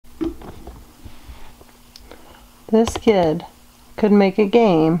This kid could make a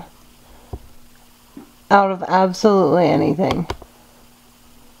game out of absolutely anything.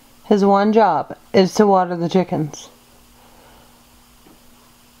 His one job is to water the chickens.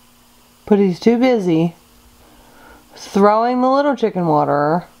 But he's too busy throwing the little chicken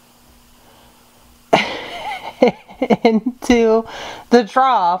waterer into the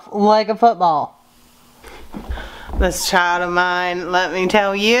trough like a football. This child of mine, let me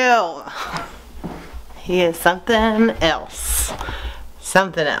tell you, he is something else.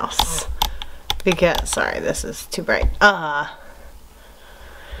 Something else. Because, sorry, this is too bright. All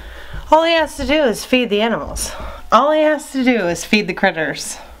he has to do is feed the animals. All he has to do is feed the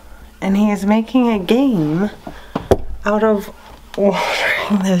critters. And he is making a game out of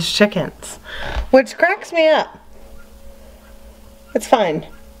watering those chickens. Which cracks me up. It's fine.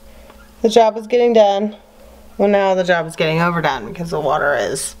 The job is getting done. Well, now the job is getting overdone because the water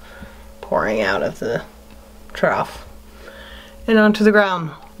is pouring out of the trough and onto the ground.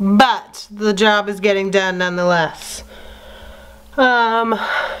 But the job is getting done nonetheless.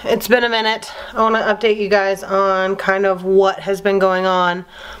 It's been a minute. I want to update you guys on kind of what has been going on.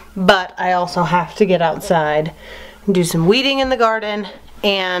 But I also have to get outside and do some weeding in the garden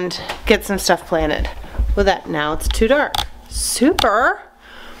and get some stuff planted. With that, now it's too dark. Super.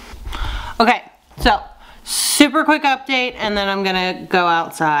 Okay, so super quick update and then I'm gonna go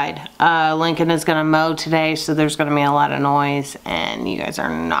outside. Lincoln is gonna mow today, so there's gonna be a lot of noise and you guys are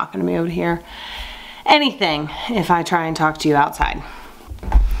not gonna be able to hear anything if I try and talk to you outside.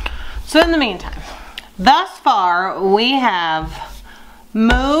 So in the meantime, thus far we have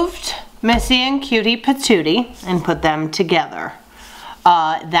moved Missy and Cutie Patootie and put them together.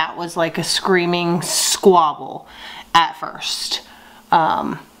 That was like a screaming squabble at first.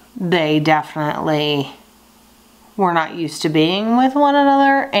 They definitely were not used to being with one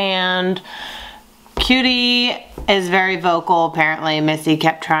another, and Cutie is very vocal. Apparently Missy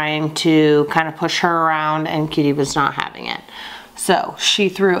kept trying to kind of push her around and Cutie was not having it. So she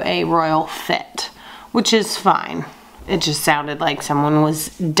threw a royal fit, which is fine. It just sounded like someone was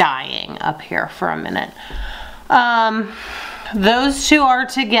dying up here for a minute. Those two are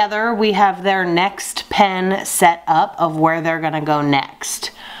together. We have their next pen set up of where they're gonna go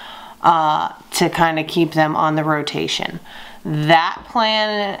next to kind of keep them on the rotation. That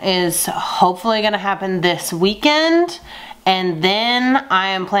plan is hopefully gonna happen this weekend, and then I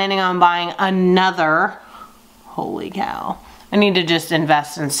am planning on buying another, holy cow, I need to just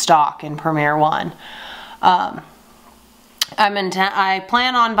invest in stock in Premier One. I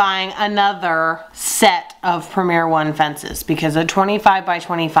plan on buying another set of Premier One fences because a 25 by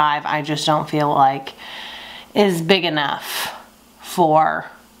 25 I just don't feel like is big enough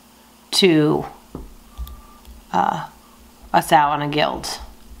for a sow and a gild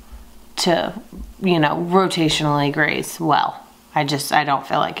to, you know, rotationally graze well. I don't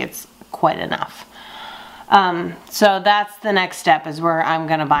feel like it's quite enough. So that's the next step, is where I'm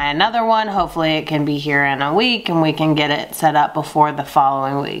gonna buy another one. Hopefully it can be here in a week and we can get it set up before the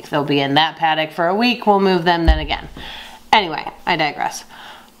following week. They'll be in that paddock for a week. We'll move them then again. Anyway, I digress.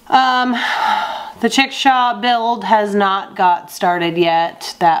 The chickshaw build has not got started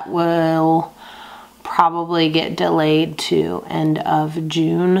yet. That will probably get delayed to end of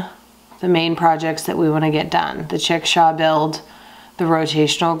June. The main projects that we want to get done: the chickshaw build, the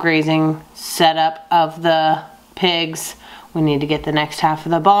rotational grazing setup of the pigs. We need to get the next half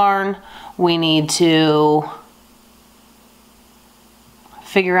of the barn. We need to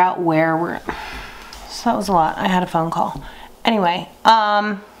figure out where we're... So that was a lot. I had a phone call. Anyway,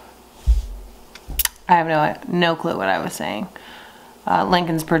 I have no clue what I was saying.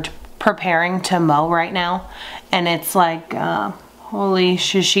 Lincoln's preparing to mow right now, and it's like holy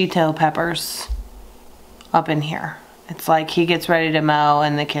shishito peppers up in here. It's like he gets ready to mow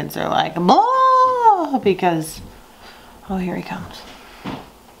and the kids are like, blah, because, oh, here he comes.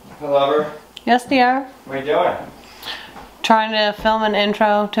 Hello, lover. Yes, dear. What are you doing? Trying to film an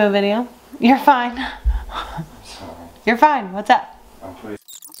intro to a video. You're fine. Sorry. You're fine. What's up? I'm pretty...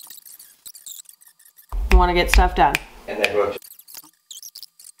 You want to get stuff done. And they wrote...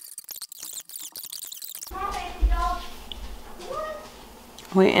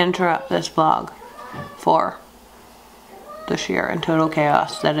 We interrupt this vlog for the sheer and total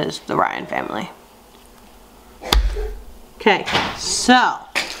chaos that is the Ryan family. Okay, so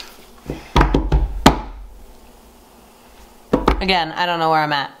again, I don't know where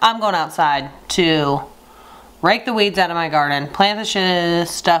I'm at. I'm going outside to rake the weeds out of my garden, plant the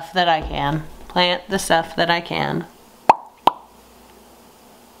stuff that I can. Plant the stuff that I can.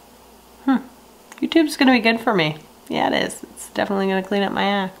 YouTube's gonna be good for me. Yeah, it is. It's definitely gonna clean up my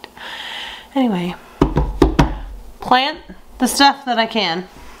act. Anyway, plant the stuff that I can,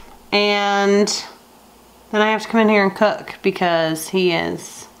 and then I have to come in here and cook because he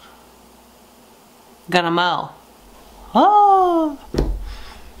is gonna mow. Oh!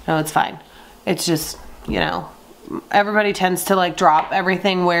 No, it's fine. It's just, you know, everybody tends to like drop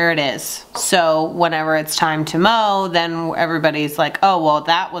everything where it is. So whenever it's time to mow, then everybody's like, oh, well,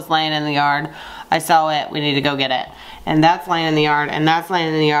 that was laying in the yard. I saw it. We need to go get it. And that's laying in the yard, and that's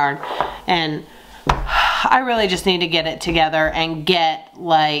laying in the yard. And I really just need to get it together and get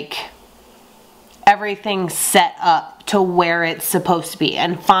like everything set up to where it's supposed to be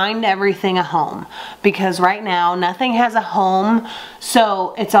and find everything a home, because right now nothing has a home,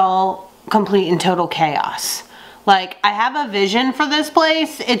 so it's all complete and total chaos. Like, I have a vision for this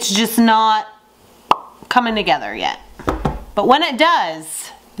place, it's just not coming together yet, but when it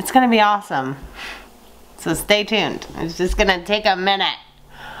does, it's gonna be awesome. So stay tuned. It's just gonna take a minute.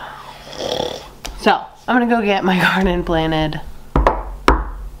 So I'm gonna go get my garden planted.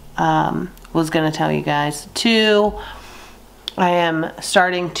 Was gonna tell you guys too, I am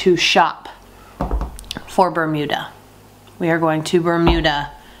starting to shop for Bermuda. We are going to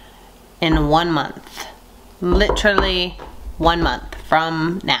Bermuda in 1 month. Literally 1 month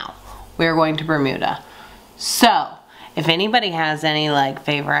from now. We are going to Bermuda. So if anybody has any like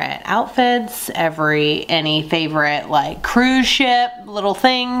favorite outfits, any favorite like cruise ship little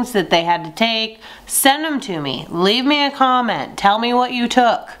things that they had to take, send them to me. Leave me a comment. Tell me what you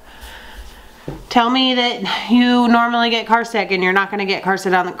took. Tell me that you normally get car sick and you're not going to get car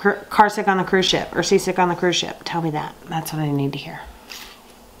sick on the cruise ship or seasick on the cruise ship. Tell me that. That's what I need to hear.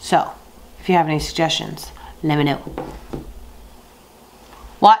 So, if you have any suggestions, let me know.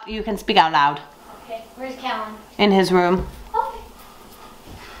 What? You can speak out loud. Okay, where's Callan? In his room. Okay.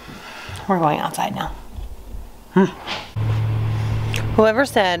 We're going outside now. Whoever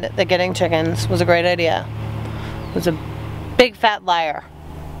said that getting chickens was a great idea was a big fat liar.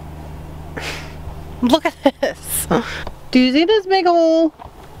 Look at this. Do you see this big hole?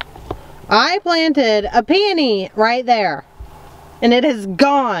 I planted a peony right there, and it is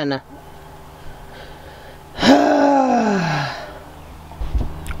gone.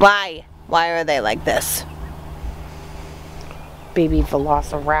 Why? Why are they like this? Baby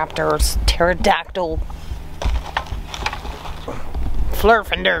velociraptors, pterodactyl,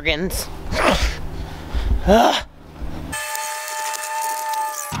 flurfendurgans.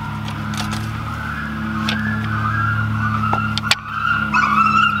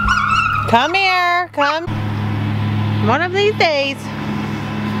 Come here, come. One of these days.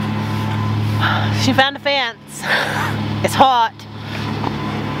 She found a fence. It's hot.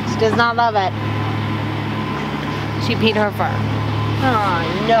 She does not love it. She peed her fur. Oh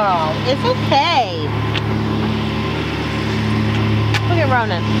no, it's okay. Look at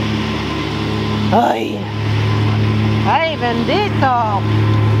Ronan. Ay. Ay, bendito.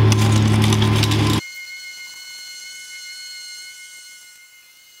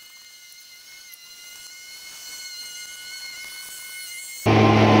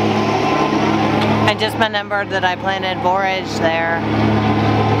 I just remembered that I planted borage there,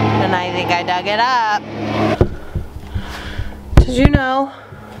 and I think I dug it up. Did you know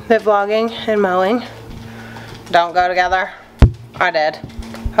that vlogging and mowing don't go together? I did.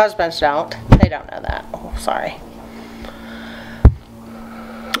 Husbands don't. They don't know that. Oh, sorry.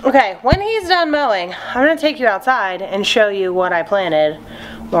 Okay, when he's done mowing, I'm going to take you outside and show you what I planted.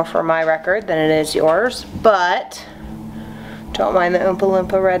 More for my record than it is yours, but don't mind the Oompa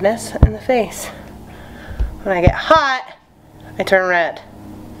Loompa redness in the face. When I get hot, I turn red.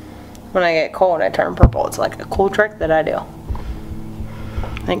 When I get cold, I turn purple. It's like a cool trick that I do.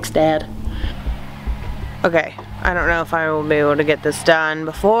 Thanks, Dad. Okay, I don't know if I will be able to get this done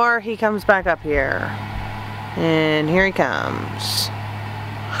before he comes back up here. And here he comes.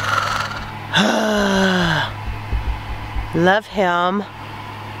 Love him.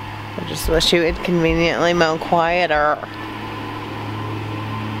 I just wish he would conveniently mow quieter.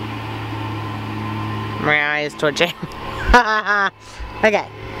 My eye is twitching. Okay,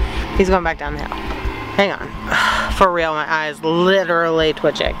 he's going back down the hill. Hang on. For real, my eye is literally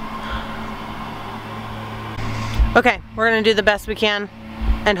twitching. Okay, we're gonna do the best we can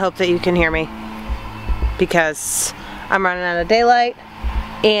and hope that you can hear me, because I'm running out of daylight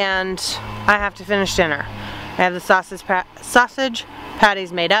and I have to finish dinner. I have the sausage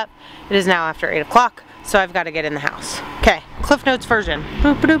patties made up. It is now after 8 o'clock, so I've got to get in the house. Okay, Cliff Notes version.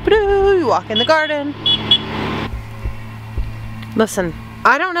 You walk in the garden. Listen,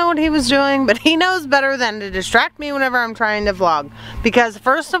 I don't know what he was doing, but he knows better than to distract me whenever I'm trying to vlog. Because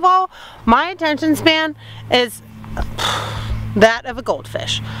first of all, my attention span is that of a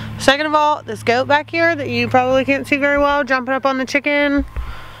goldfish. Second of all, this goat back here that you probably can't see very well, jumping up on the chicken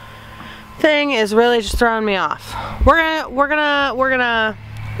thing is really just throwing me off. We're gonna,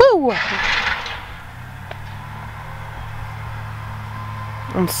 woo!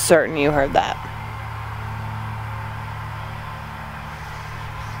 I'm certain you heard that.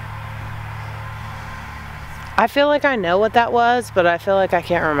 I feel like I know what that was, but I feel like I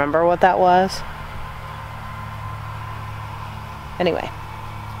can't remember what that was. Anyway.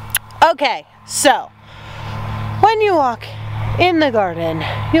 Okay, so when you walk in the garden,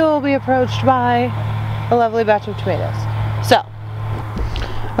 you will be approached by a lovely batch of tomatoes. So,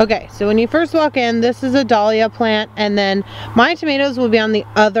 okay, so when you first walk in, this is a dahlia plant, and then my tomatoes will be on the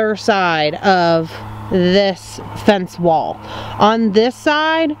other side of this fence wall. On this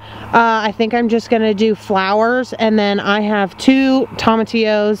side, I think I'm just gonna do flowers, and then I have 2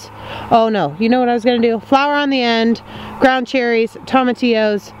 tomatillos. Oh no, you know what I was gonna do? Flower on the end, ground cherries,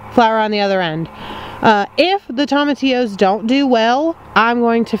 tomatillos, flower on the other end. If the tomatillos don't do well, I'm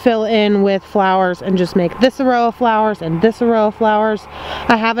going to fill in with flowers and just make this a row of flowers and this a row of flowers.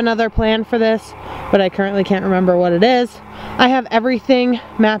 I have another plan for this, but I currently can't remember what it is. I have everything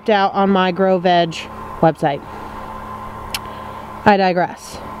mapped out on my Grow Veg website. I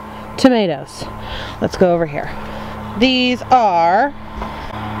digress. Tomatoes. Let's go over here. These are,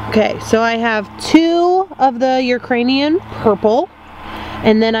 okay, so I have 2 of the Ukrainian purple,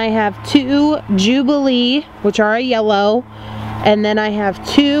 and then I have 2 Jubilee, which are a yellow, and then I have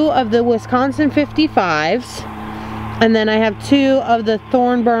 2 of the Wisconsin 55s, and then I have 2 of the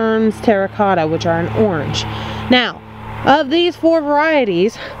Thornburns Terracotta, which are an orange. Now, of these 4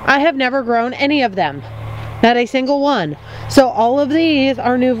 varieties, I have never grown any of them. Not a single one. So all of these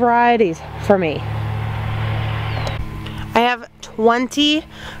are new varieties for me. I have 20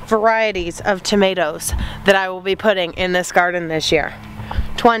 varieties of tomatoes that I will be putting in this garden this year.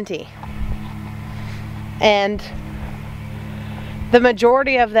 20. And the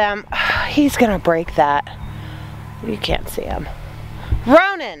majority of them, he's gonna break that. You can't see him.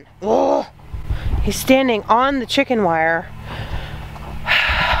 Ronan! Ugh. He's standing on the chicken wire.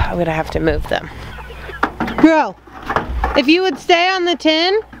 I'm gonna have to move them. Bro, if you would stay on the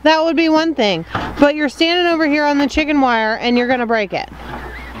tin, that would be one thing. But you're standing over here on the chicken wire and you're gonna break it. Can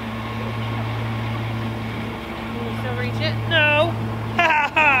you still reach it? No.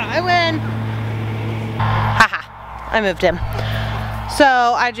 Ha ha! I win. Ha ha! I moved him. So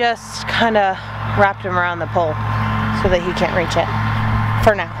I just kind of wrapped him around the pole so that he can't reach it.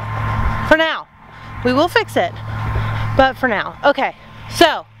 For now. For now. We will fix it, but for now. Okay,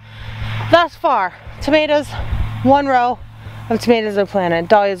 so thus far, tomatoes, 1 row of tomatoes are planted,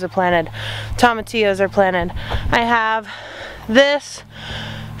 dahlias are planted, tomatillos are planted. I have this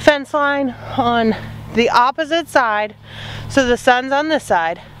fence line on the opposite side, so the sun's on this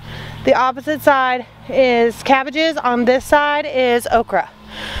side. The opposite side is cabbages, on this side is okra.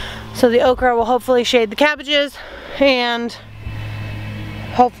 So the okra will hopefully shade the cabbages and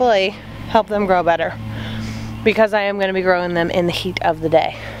hopefully help them grow better, because I am going to be growing them in the heat of the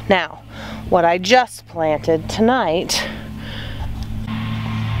day. Now, what I just planted tonight,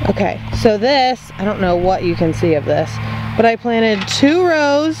 okay, so this, I don't know what you can see of this, but I planted 2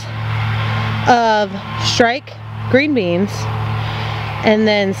 rows of strike green beans, and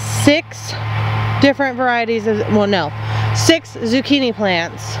then 6 different varieties of, well no, 6 zucchini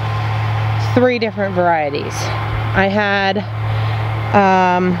plants, 3 different varieties. I had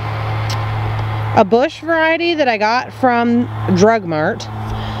a bush variety that I got from Drug Mart.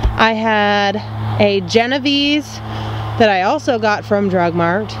 I had a Genovese that I also got from Drug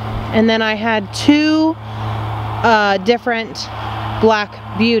Mart, and then I had 2 different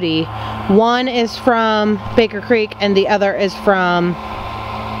Black Beauty. One is from Baker Creek and the other is from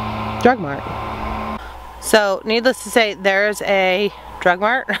Drug Mart. So needless to say, there's a Drug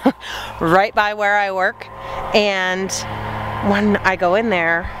Mart right by where I work, and when I go in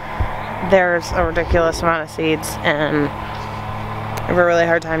there, there's a ridiculous amount of seeds and I have a really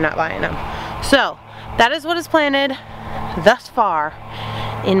hard time not buying them. So that is what is planted thus far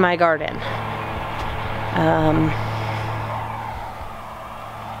in my garden.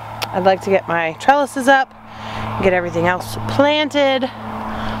 I'd like to get my trellises up, get everything else planted,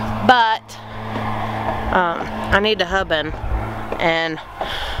 but I need to hub in, and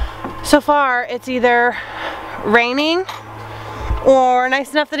so far it's either raining or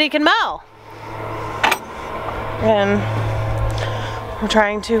nice enough that he can mow. And we're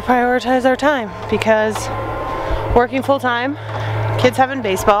trying to prioritize our time because working full-time, kids having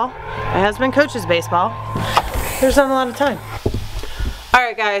baseball, my husband coaches baseball, there's not a lot of time.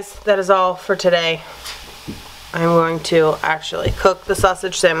 Alright guys, that is all for today. I'm going to actually cook the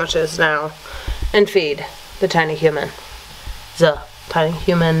sausage sandwiches now and feed the tiny human. Tiny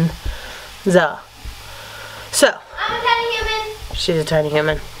human. So, I'm a tiny human. she's a tiny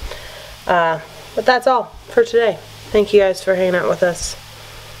human. But that's all for today. Thank you guys for hanging out with us.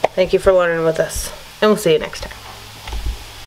 Thank you for learning with us. And we'll see you next time.